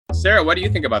Sarah, what do you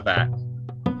think about that?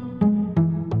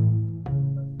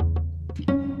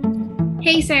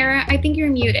 Hey, Sarah, I think you're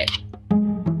muted.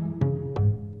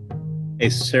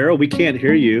 Hey, Sarah, we can't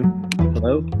hear you.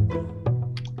 Hello?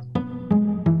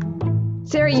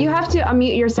 Sarah, you have to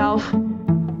unmute yourself.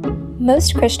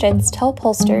 Most Christians tell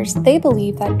pollsters they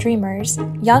believe that dreamers,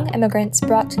 young immigrants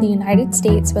brought to the United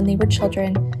States when they were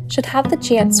children, should have the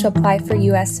chance to apply for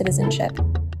U.S. citizenship.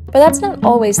 But that's not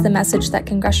always the message that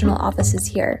congressional offices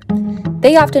hear.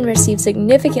 They often receive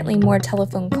significantly more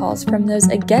telephone calls from those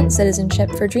against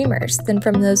citizenship for dreamers than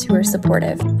from those who are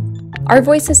supportive. Our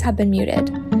voices have been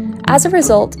muted. As a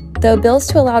result, though bills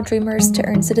to allow dreamers to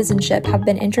earn citizenship have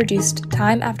been introduced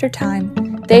time after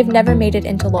time, they've never made it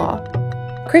into law.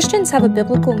 Christians have a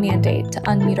biblical mandate to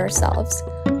unmute ourselves.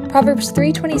 Proverbs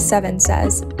 3:27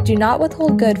 says, "Do not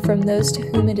withhold good from those to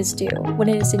whom it is due when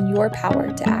it is in your power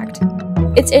to act."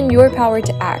 It's in your power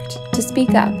to act, to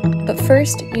speak up, but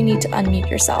first you need to unmute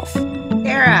yourself.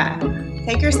 Sarah,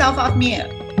 take yourself off mute.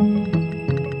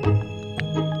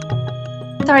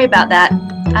 Sorry about that.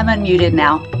 I'm unmuted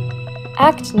now.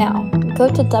 Act now. Go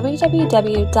to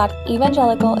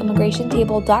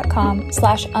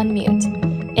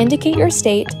www.evangelicalimmigrationtable.com/unmute. Indicate your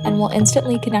state and we'll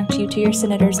instantly connect you to your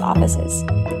senator's offices.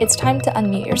 It's time to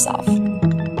unmute yourself.